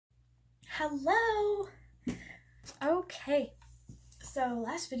Hello. Okay, so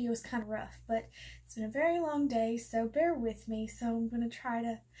last video was kind of rough, but it's been a very long day, so bear with me. So I'm gonna try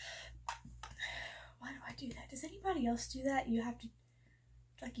to, why do I do that? Does anybody else do that? You have to,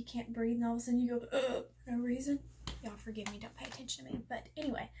 like, you can't breathe and all of a sudden you go for no reason. Y'all forgive me, don't pay attention to me. But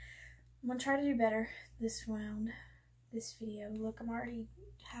anyway, I'm gonna try to do better this round, this video. Look, I'm already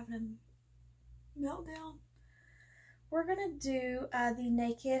having a meltdown. We're gonna do the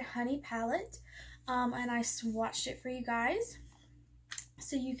Naked Honey palette, and I swatched it for you guys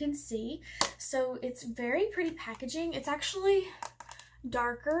so you can see. So it's very pretty packaging. It's actually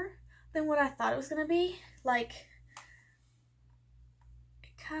darker than what I thought it was gonna be. Like,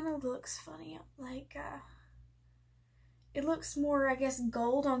 it kind of looks funny, like it looks more, I guess,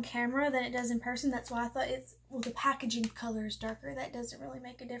 gold on camera than it does in person. That's why I thought well, the packaging color is darker. That doesn't really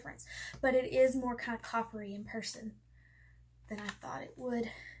make a difference, but it is more kind of coppery in person than I thought it would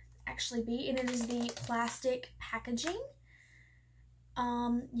actually be. And it is the plastic packaging.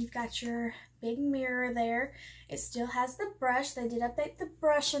 You've got your big mirror there. It still has the brush. They did update the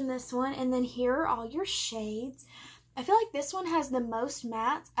brush in this one. And then here are all your shades. I feel like this one has the most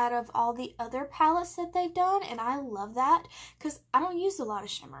mattes out of all the other palettes that they've done, and I love that because I don't use a lot of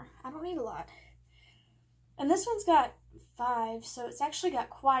shimmer. I don't need a lot. And this one's got 5, so it's actually got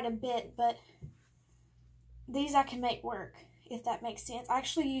quite a bit, but these I can make work, if that makes sense. I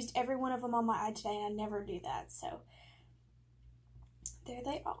actually used every one of them on my eye today, and I never do that, so there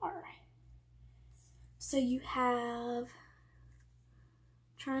they are. So you have,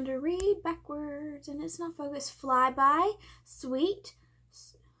 trying to read backwards and it's not focused, Flyby, Sweet,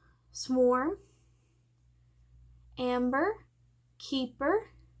 Swarm, Amber,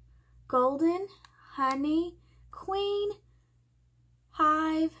 Keeper, Golden, Honey, Queen,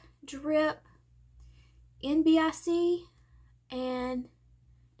 Hive, Drip, NBIC, and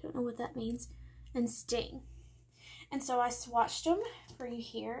don't know what that means, and Sting. And so I swatched them for you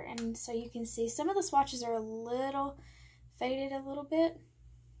here, and so you can see some of the swatches are a little faded a little bit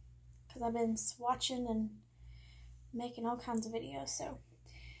because I've been swatching and making all kinds of videos. So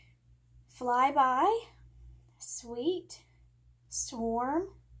Flyby, Sweet, Swarm,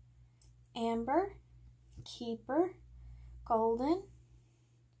 Amber, Keeper, Golden,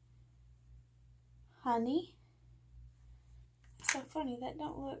 Honey. It's so funny, that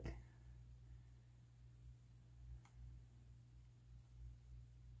don't look.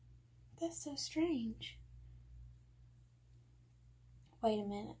 That's so strange. Wait a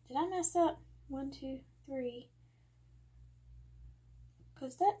minute. Did I mess up? 1, 2, 3.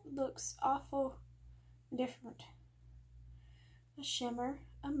 Because that looks awful different. A shimmer,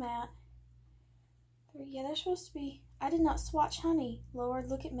 a matte. 3. Yeah, they're supposed to be. I did not swatch Honey. Lord,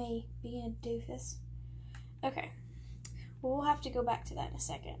 look at me being a doofus. Okay. Well, we'll have to go back to that in a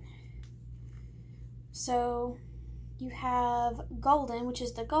second. So you have Golden, which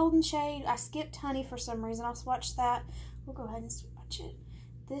is the golden shade. I skipped Honey for some reason. I'll swatch that. We'll go ahead and swatch it.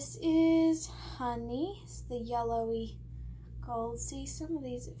 This is Honey. It's the yellowy gold. See, some of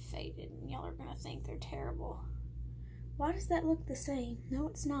these have faded and y'all are gonna think they're terrible. Why does that look the same? No,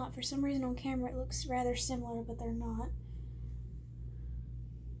 it's not. For some reason on camera it looks rather similar, but they're not.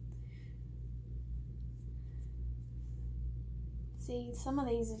 See, some of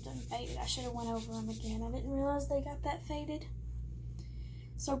these have done faded. I should have went over them again. I didn't realize they got that faded.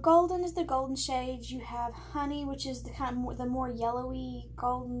 So Golden is the golden shade. You have Honey, which is the kind of the more yellowy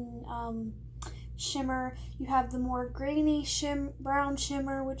golden shimmer. You have the more greeny brown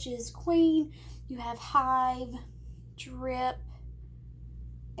shimmer, which is Queen. You have Hive, Drip,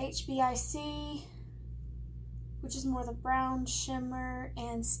 HBIC, which is more the brown shimmer,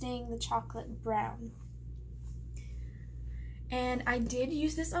 and Sting, the chocolate brown. And I did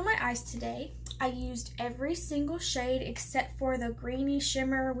use this on my eyes today. I used every single shade except for the greeny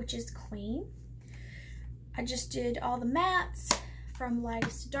shimmer, which is Queen. I just did all the mattes from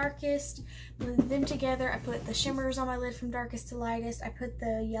lightest to darkest, blended them together. I put the shimmers on my lid from darkest to lightest. I put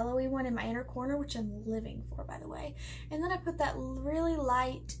the yellowy one in my inner corner, which I'm living for, by the way. And then I put that really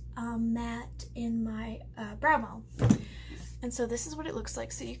light matte in my brow bone. And so this is what it looks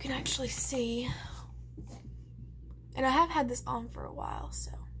like, so you can actually see. And I have had this on for a while,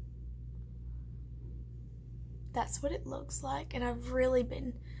 so that's what it looks like. And I really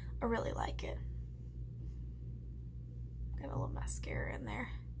like it. Got a little mascara in there.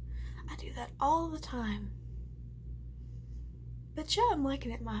 I do that all the time. But yeah, I'm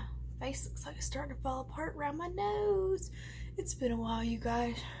liking it. My face looks like it's starting to fall apart around my nose. It's been a while, you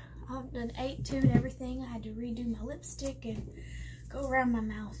guys. I've done 8-2 and everything. I had to redo my lipstick and go around my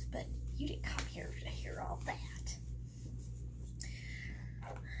mouth, but you didn't come here to hear all that.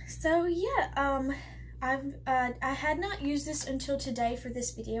 So yeah, I had not used this until today for this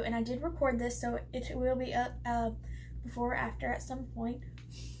video, and I did record this, so it will be up before or after at some point.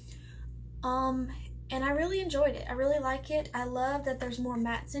 And I really enjoyed it. I really like it. I love that there's more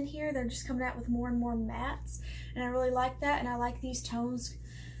mattes in here. They're just coming out with more and more mattes, and I really like that, and I like these tones.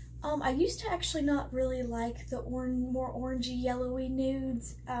 I used to actually not really like the more orangey, yellowy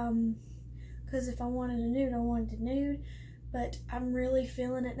nudes, because if I wanted a nude, I wanted a nude, but I'm really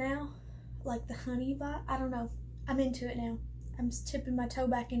feeling it now, like the honey vibe. I don't know. I'm into it now. I'm tipping my toe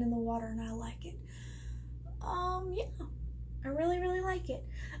back into the water, and I like it. Yeah. I really, really like it.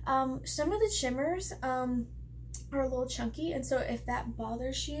 Some of the shimmers are a little chunky, and so if that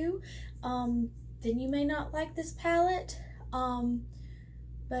bothers you, then you may not like this palette.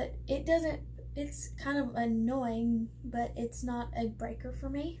 But it doesn't, it's kind of annoying, but it's not a breaker for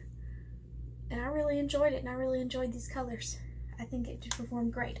me. And I really enjoyed it, and I really enjoyed these colors. I think it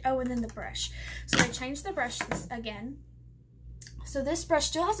performed great. Oh, and then the brush. So I changed the brush again. So this brush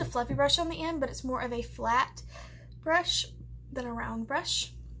still has a fluffy brush on the end, but it's more of a flat brush than a round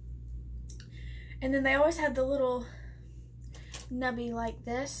brush. And then they always had the little nubby like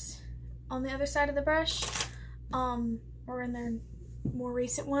this on the other side of the brush, or in their more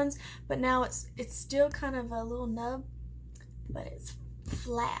recent ones, but now it's still kind of a little nub, but it's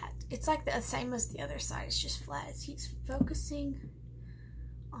flat. It's like the same as the other side, it's just flat. It keeps focusing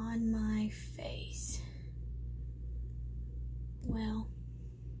on my face. Well,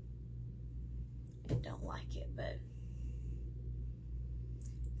 I don't like it, but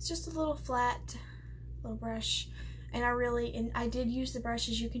it's just a little flat little brush, and I did use the brush,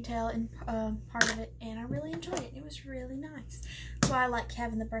 as you can tell, in part of it, and I really enjoyed it. It was really nice. That's why I like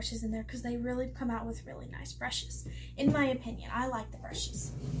having the brushes in there, because they really come out with really nice brushes. In my opinion, I like the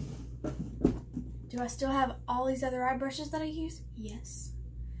brushes. Do I still have all these other eye brushes that I use? Yes.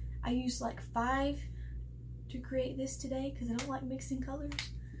 I used like 5 to create this today, because I don't like mixing colors.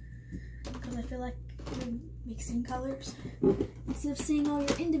 Because I feel like you're mixing colors instead of seeing all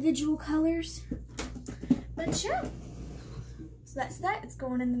your individual colors. But yeah, so that's that. It's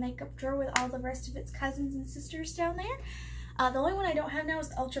going in the makeup drawer with all the rest of its cousins and sisters down there. The only one I don't have now is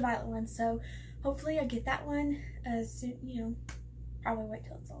the ultraviolet one, so hopefully I get that one soon. You know, probably wait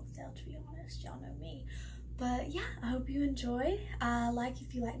till it's on sale, to be honest. Y'all know me. But yeah, I hope you enjoy. Like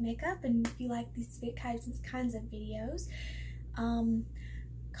if you like makeup, and if you like these kinds of videos.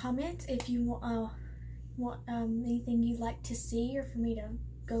 Comment if you want anything you'd like to see, or for me to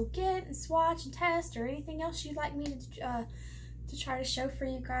go get and swatch and test, or anything else you'd like me to try to show for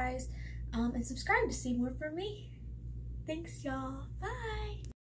you guys. And subscribe to see more from me. Thanks, y'all. Bye.